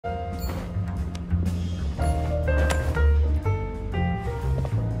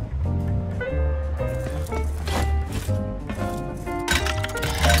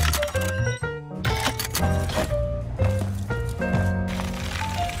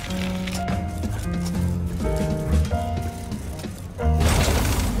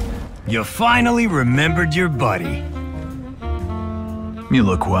You finally remembered your buddy. You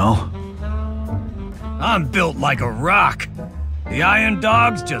look well. I'm built like a rock. The iron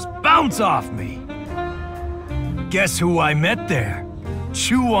dogs just bounce off me. Guess who I met there?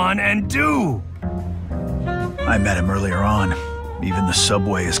 Chew-on and Do. I met him earlier on. Even the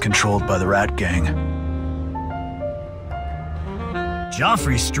subway is controlled by the rat gang.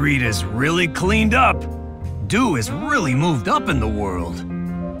 Joffrey Street is really cleaned up. Do has really moved up in the world.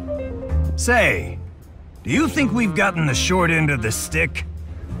 Say, do you think we've gotten the short end of the stick?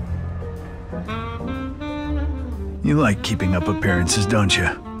 You like keeping up appearances, don't you?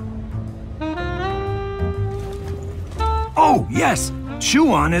 Oh, yes!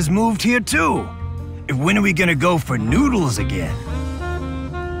 Chew-on has moved here too. When are we gonna go for noodles again?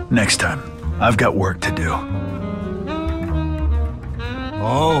 Next time. I've got work to do.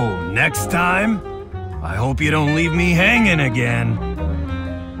 Oh, next time? I hope you don't leave me hanging again.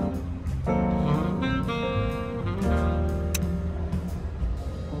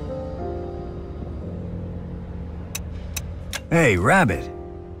 Hey, Rabbit.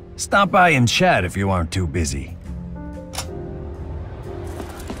 Stop by and chat if you aren't too busy.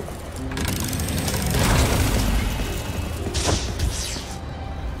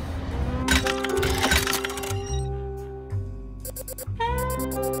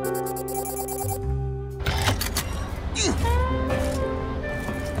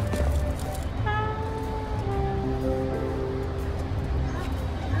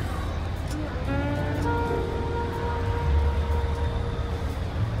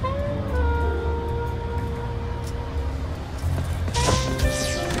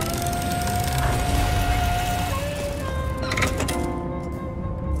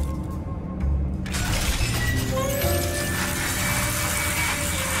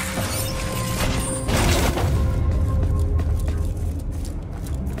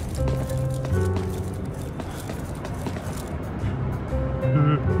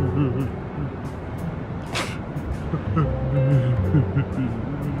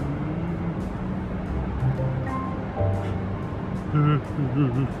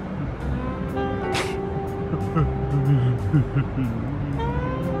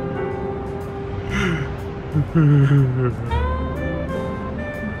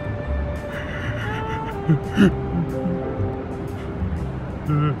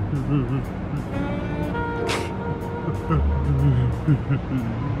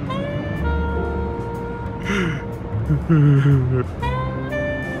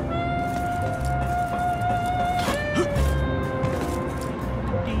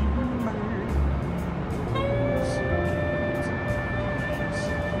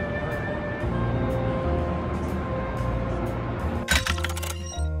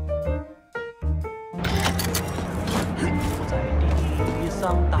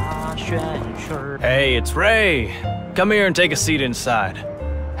 Hey, it's Ray. Come here and take a seat inside.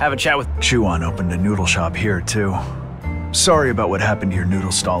 Have a chat with... Chew-on opened a noodle shop here, too. Sorry about what happened to your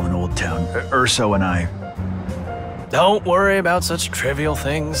noodle stall in Old Town. Urso and I... Don't worry about such trivial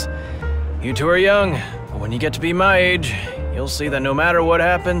things. You two are young, but when you get to be my age, you'll see that no matter what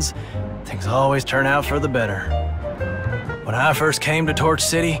happens, things always turn out for the better. When I first came to Torch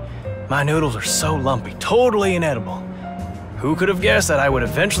City, my noodles are so lumpy, totally inedible. Who could have guessed that I would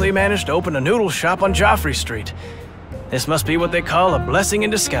eventually manage to open a noodle shop on Joffrey Street? This must be what they call a blessing in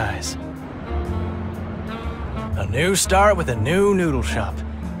disguise. A new start with a new noodle shop.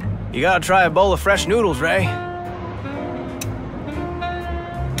 You gotta try a bowl of fresh noodles, Ray.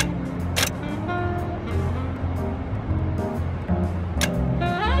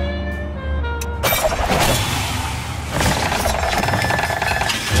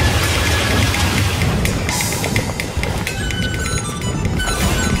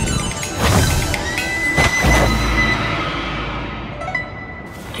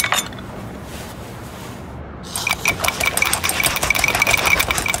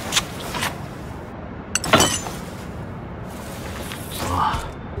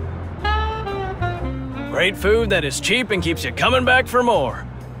 Great food that is cheap and keeps you coming back for more.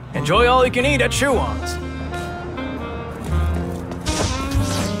 Enjoy all you can eat at Chew-on's.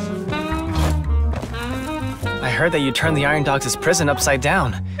 I heard that you turned the Iron Dogs' prison upside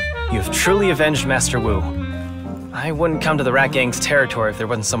down. You have truly avenged Master Wu. I wouldn't come to the Rat Gang's territory if there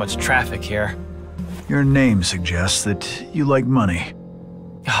wasn't so much traffic here. Your name suggests that you like money.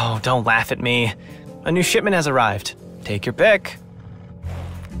 Oh, don't laugh at me. A new shipment has arrived. Take your pick.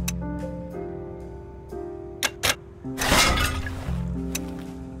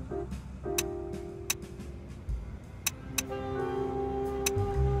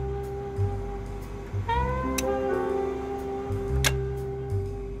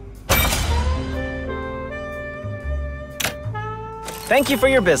 Thank you for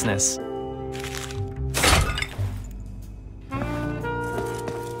your business.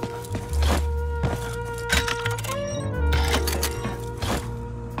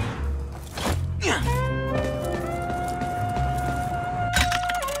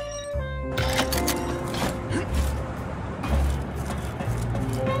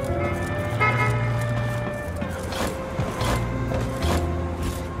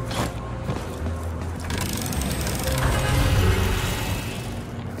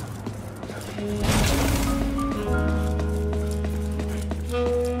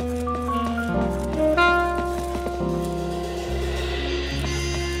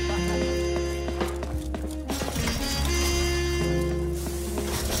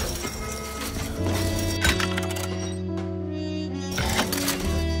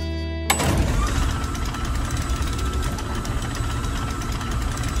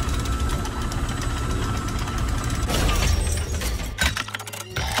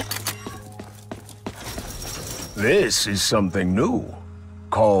 This is something new,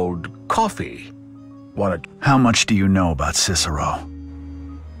 called coffee. How much do you know about Cicero?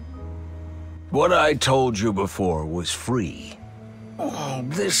 What I told you before was free.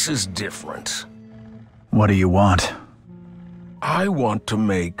 This is different. What do you want? I want to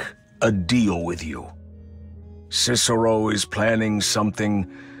make a deal with you. Cicero is planning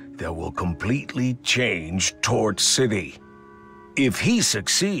something that will completely change Tort City. If he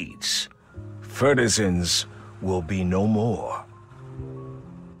succeeds, Fertisans will be no more.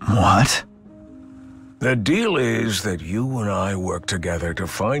 What? The deal is that you and I work together to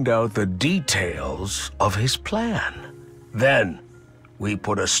find out the details of his plan. Then, we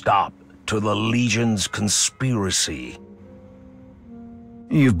put a stop to the Legion's conspiracy.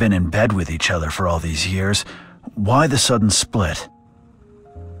 You've been in bed with each other for all these years. Why the sudden split?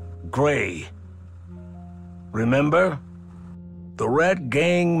 Gray. Remember? The Rat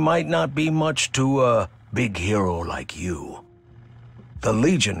Gang might not be much to a big hero like you. The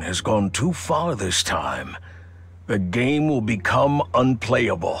Legion has gone too far this time. The game will become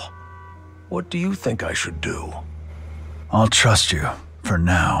unplayable. What do you think I should do? I'll trust you, for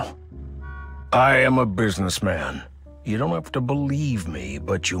now. I am a businessman. You don't have to believe me,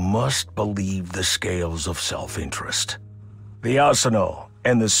 but you must believe the scales of self-interest. The arsenal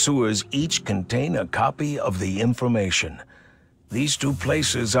and the sewers each contain a copy of the information. These two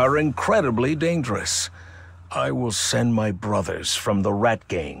places are incredibly dangerous. I will send my brothers from the Rat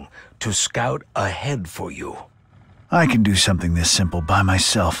Gang to scout ahead for you. I can do something this simple by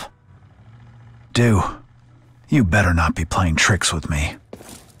myself. You better not be playing tricks with me.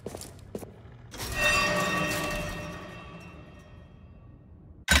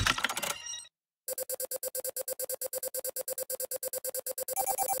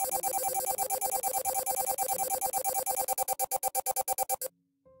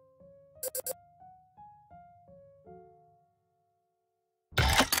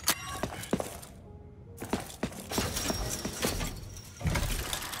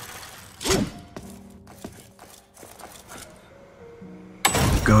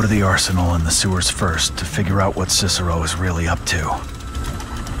 Go to the arsenal and the sewers first to figure out what Cicero is really up to.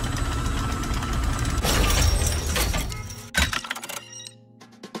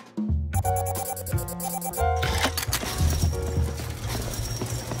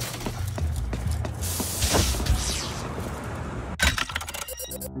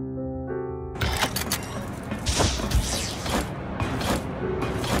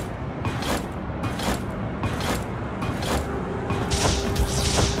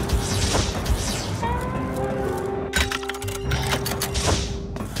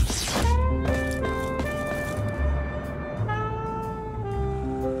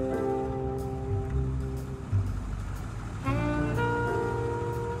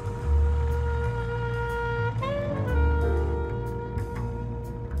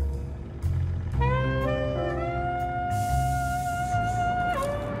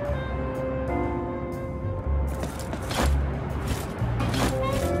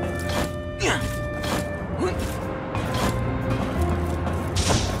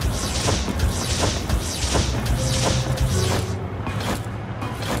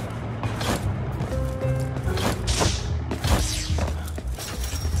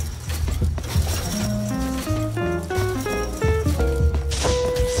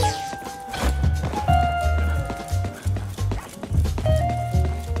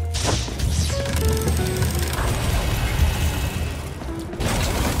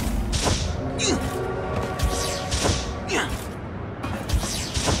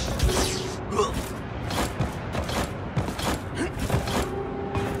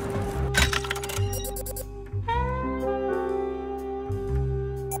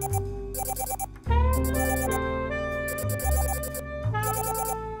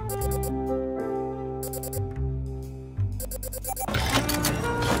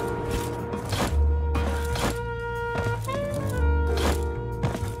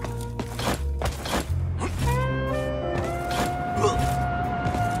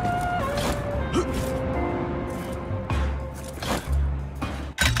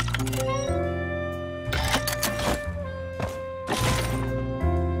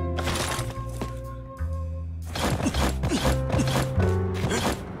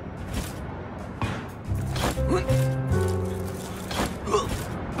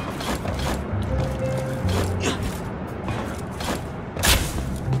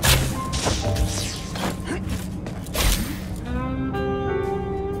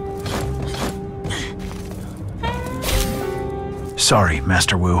 Sorry,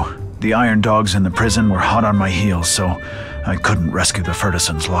 Master Wu. The Iron Dogs in the prison were hot on my heels, so I couldn't rescue the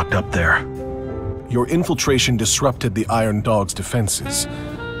Fergusons locked up there. Your infiltration disrupted the Iron Dogs' defenses.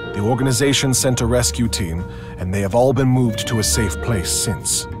 The organization sent a rescue team, and they have all been moved to a safe place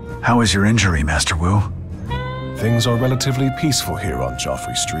since. How is your injury, Master Wu? Things are relatively peaceful here on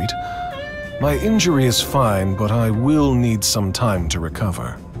Joffrey Street. My injury is fine, but I will need some time to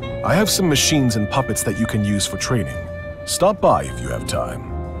recover. I have some machines and puppets that you can use for training. Stop by if you have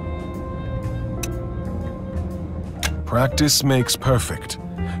time. Practice makes perfect.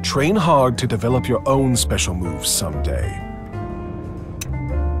 Train hard to develop your own special moves someday.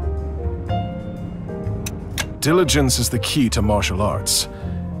 Diligence is the key to martial arts.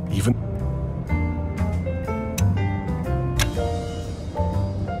 Even...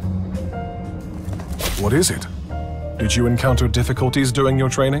 What is it? Did you encounter difficulties during your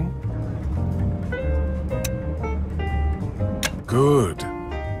training? Good.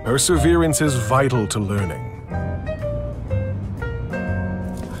 Perseverance is vital to learning.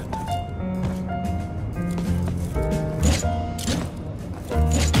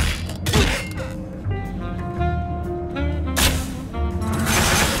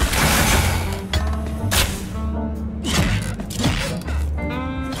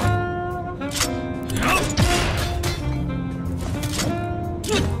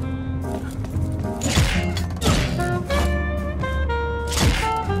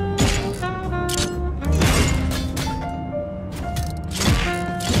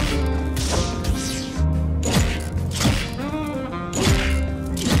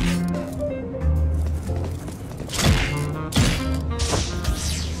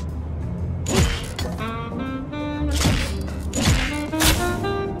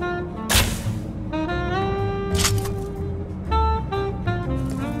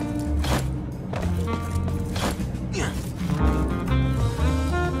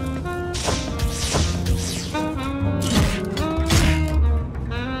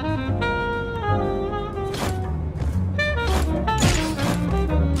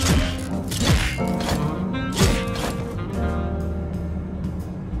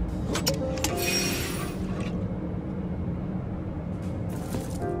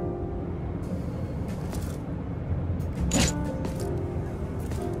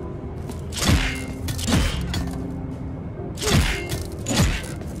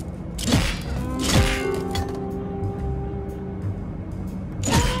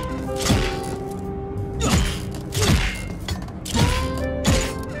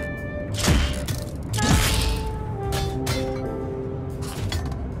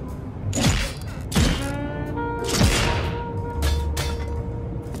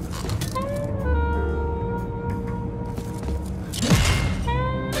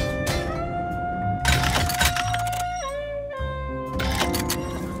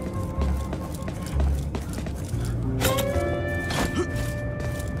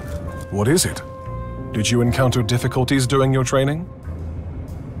 What is it? Did you encounter difficulties during your training?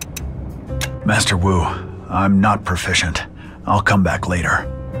 Master Wu, I'm not proficient. I'll come back later.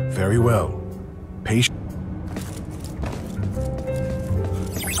 Very well. Patient.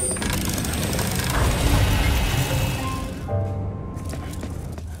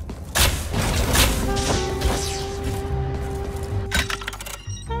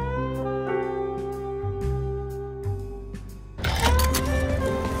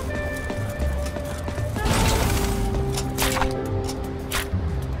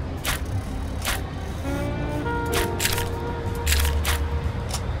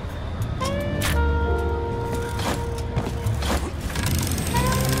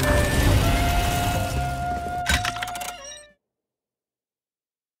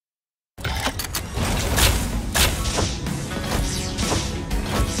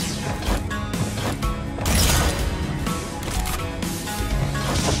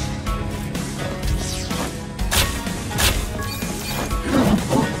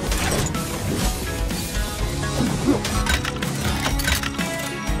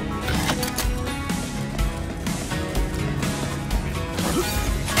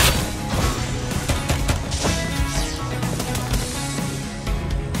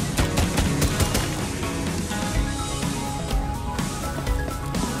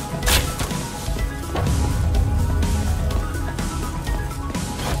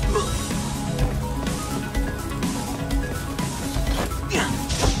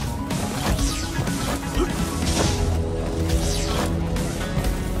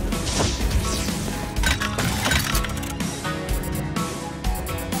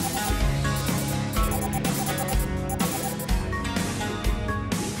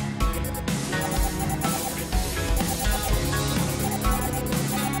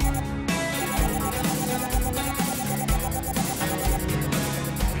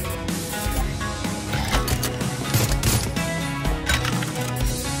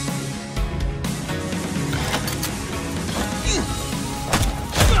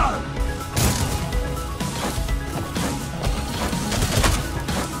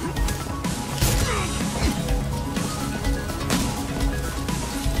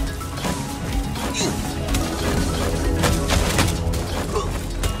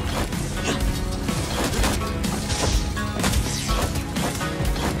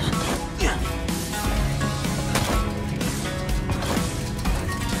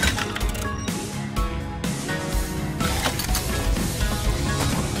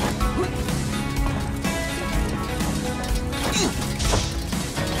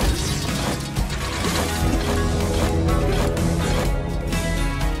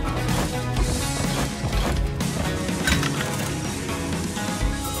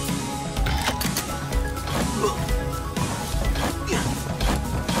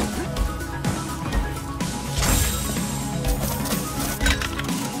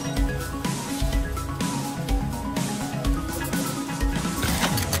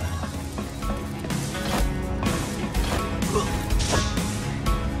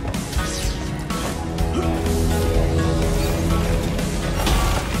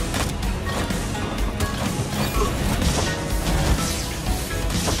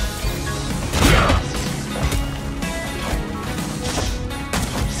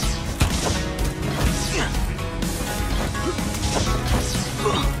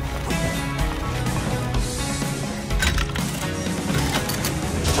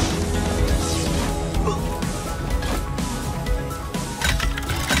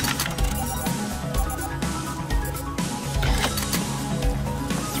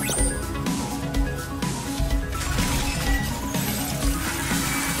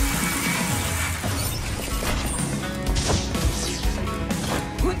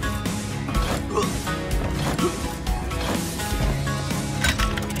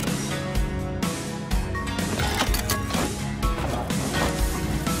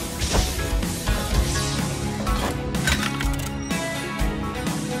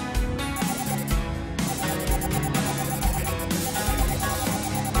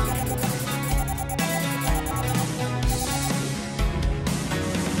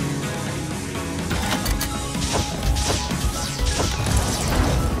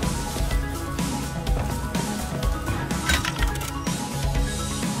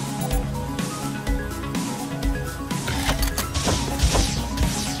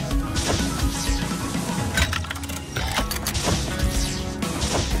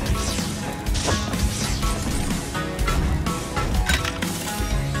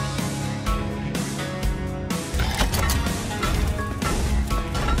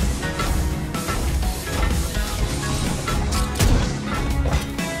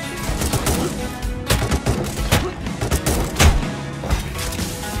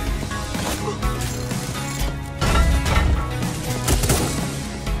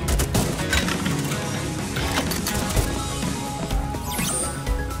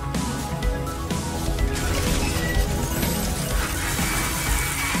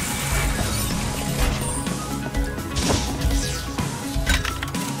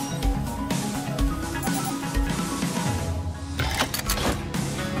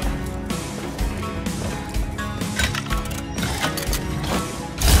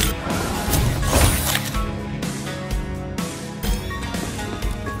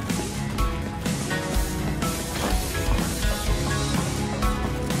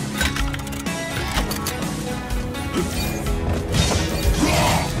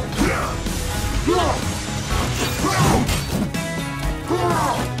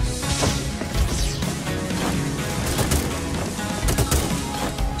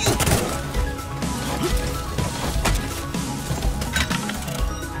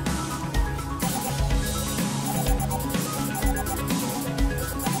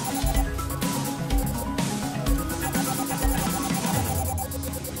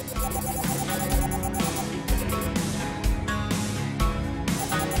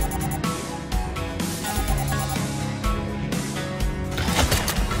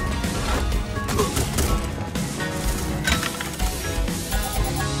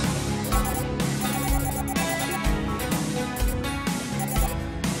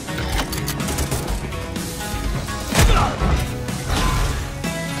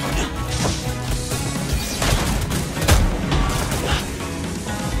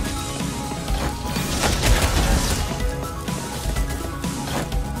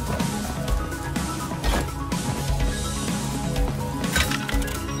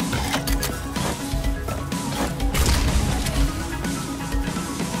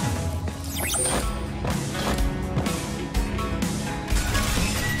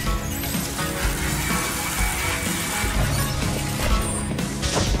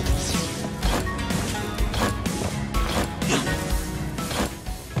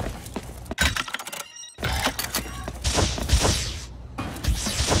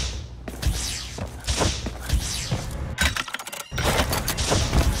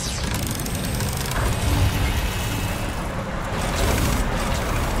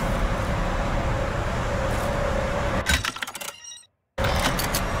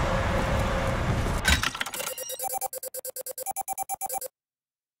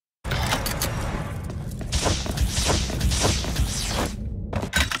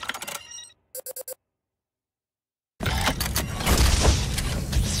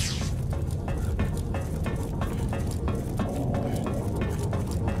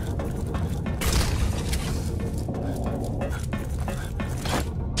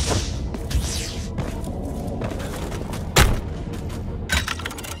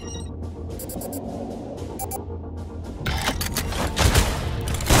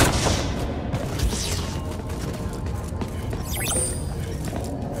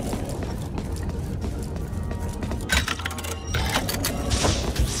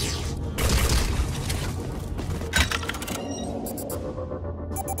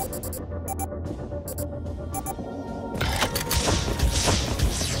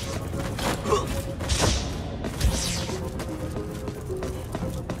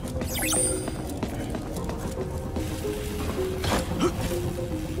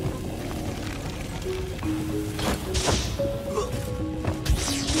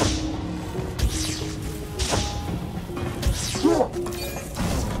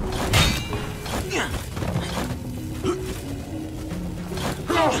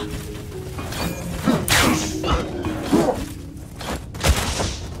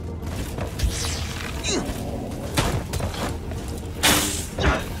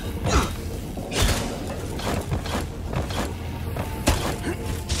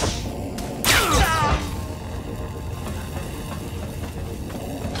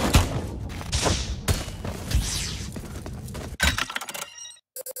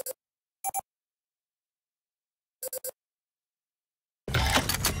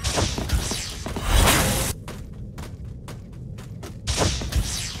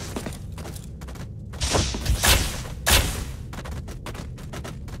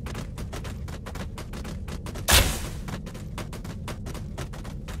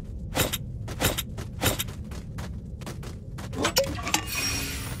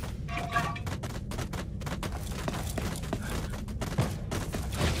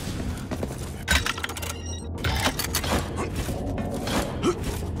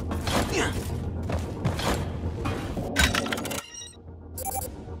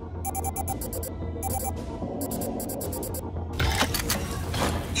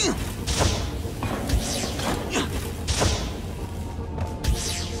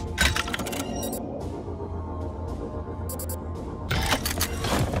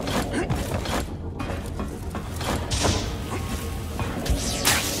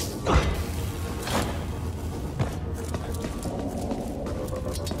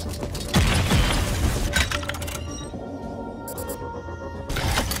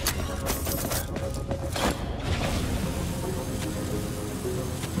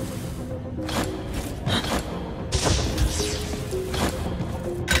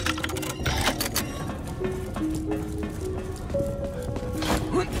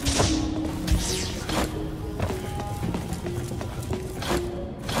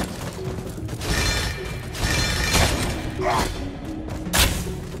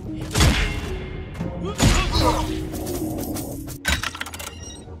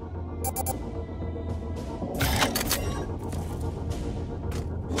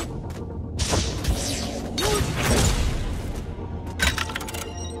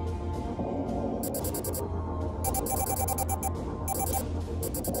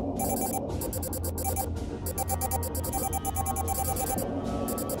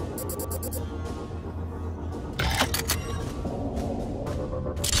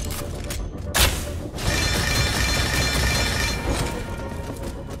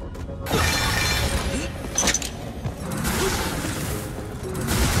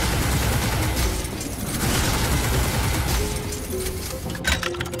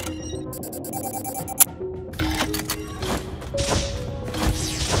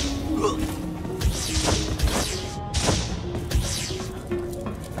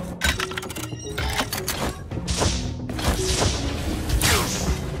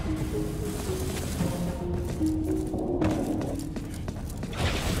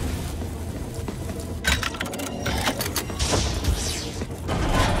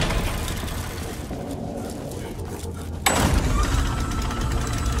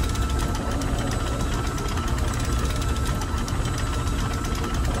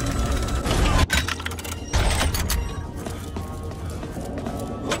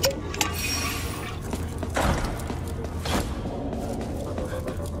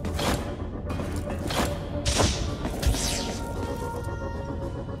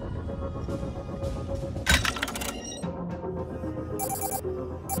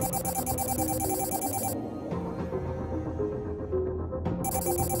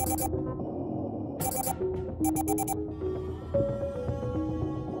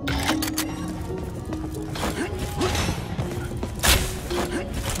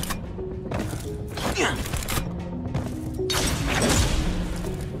 Yeah.